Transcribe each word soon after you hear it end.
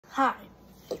Hi.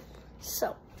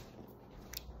 So,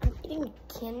 I'm eating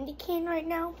a candy cane right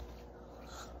now.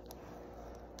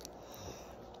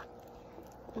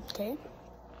 Okay.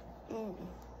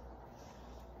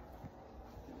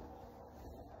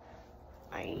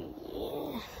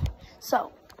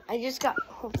 So, I just got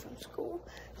home from school,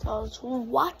 so I was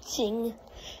watching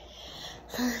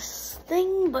this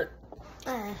thing, but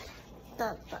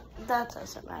that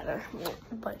doesn't matter.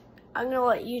 But I'm gonna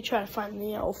let you try to find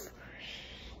the elf.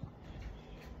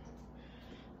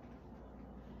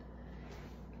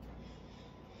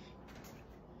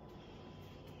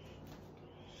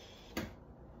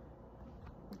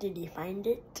 Did you find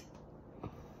it?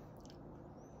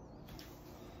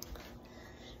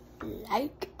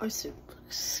 Like or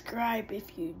subscribe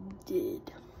if you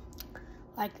did.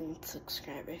 Like and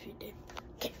subscribe if you did.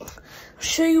 Okay, I'll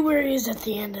show you where he is at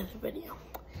the end of the video.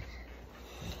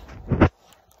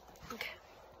 Okay.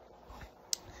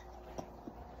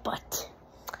 But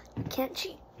you can't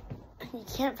cheat. You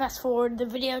can't fast forward the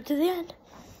video to the end.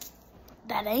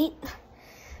 That ain't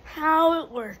how it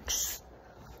works.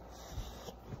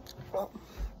 Well,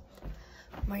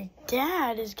 my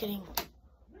dad is getting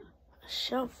a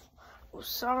shelf. Oh,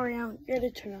 sorry, I'm gonna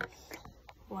turn on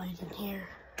light in here.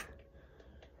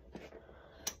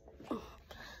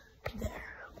 There.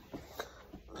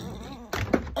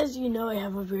 As you know, I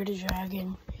have a bearded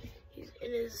dragon. He's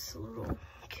in his little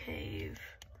cave.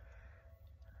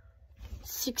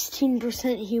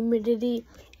 16% humidity,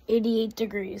 88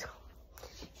 degrees.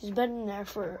 He's been in there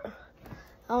for,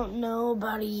 I don't know,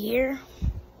 about a year.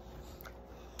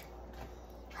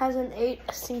 Hasn't ate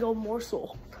a single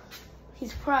morsel.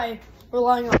 He's probably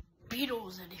relying on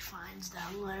beetles that he finds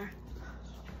down there.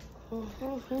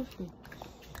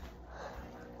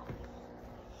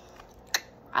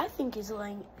 I think he's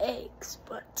laying eggs,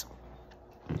 but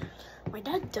my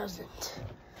dad doesn't.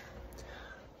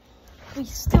 We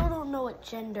still don't know what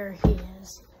gender he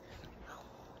is.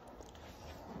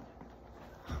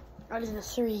 Out of the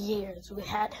 3 years we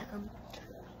had him.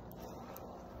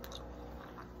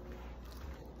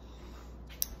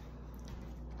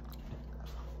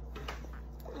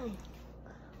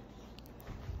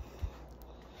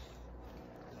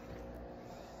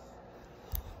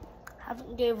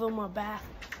 Haven't gave him a bath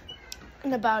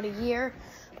in about a year.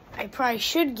 I probably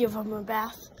should give him a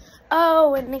bath.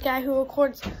 Oh, and the guy who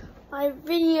records my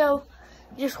video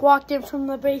just walked in from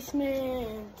the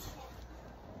basement.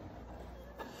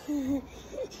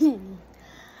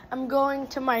 I'm going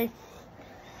to my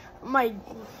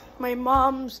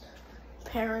mom's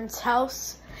parents'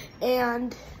 house,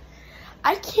 and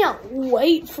I can't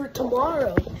wait for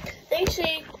tomorrow. They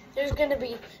say there's gonna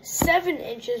be 7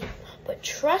 inches, but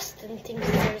Trustin thinks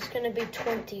there's gonna be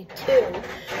 22,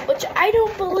 which I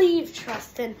don't believe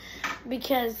Trustin,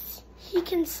 because he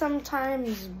can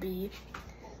sometimes be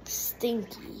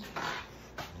stinky.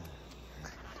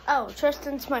 Oh,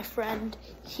 Trustin's my friend.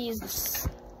 He's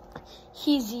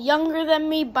younger than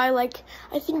me by like,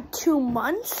 I think 2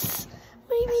 months,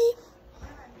 maybe.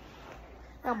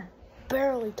 I'm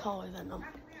barely taller than him.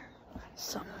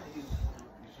 So,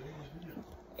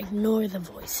 ignore the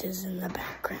voices in the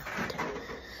background.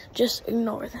 Just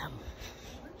ignore them.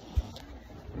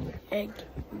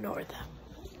 Ignore them.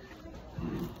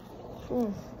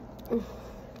 Oh,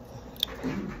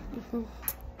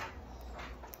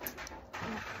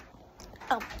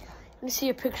 let me see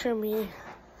a picture of me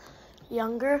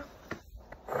younger.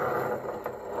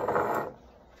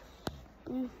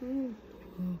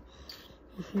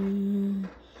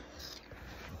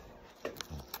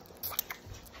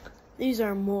 These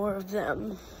are more of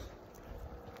them.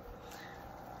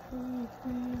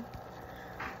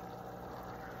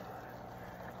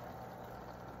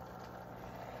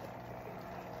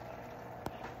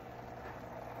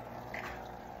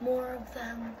 More of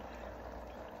them.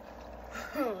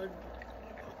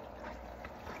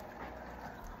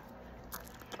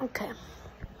 Okay.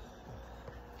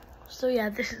 So yeah,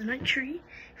 this is my tree,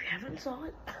 if you haven't saw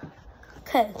it.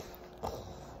 Okay.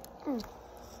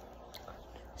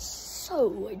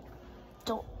 So, I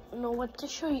don't know what to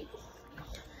show you.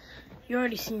 You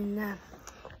already seen that.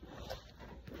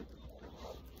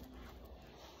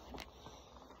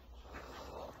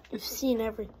 You've seen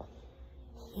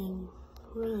everything,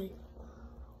 really.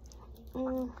 I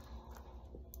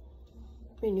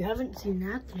mean, you haven't seen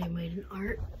that I made an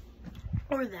art.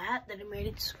 Or that I made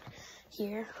it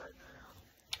here.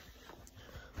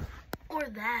 Or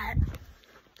that.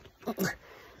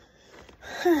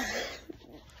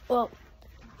 Well,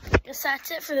 I guess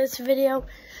that's it for this video.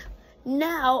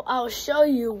 Now I'll show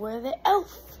you where the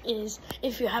elf is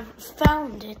if you haven't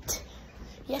found it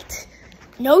yet.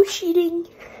 No cheating.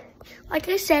 like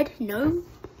I said, no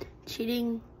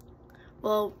cheating.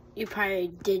 Well, you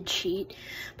probably did cheat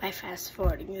by fast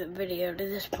forwarding the video to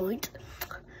this point.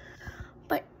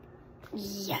 But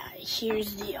yeah,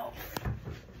 here's the deal.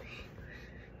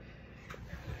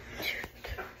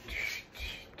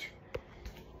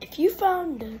 If you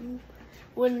found them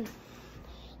when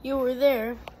you were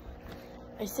there,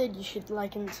 I said you should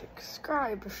like and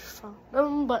subscribe if you found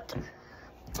them, but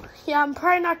yeah, I'm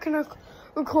probably not gonna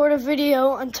record a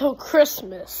video until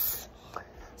Christmas.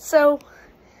 So,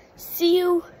 see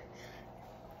you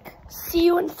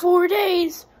in 4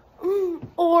 days,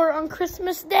 or on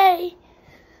Christmas Day.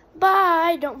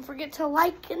 Bye. Don't forget to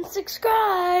like and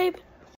subscribe.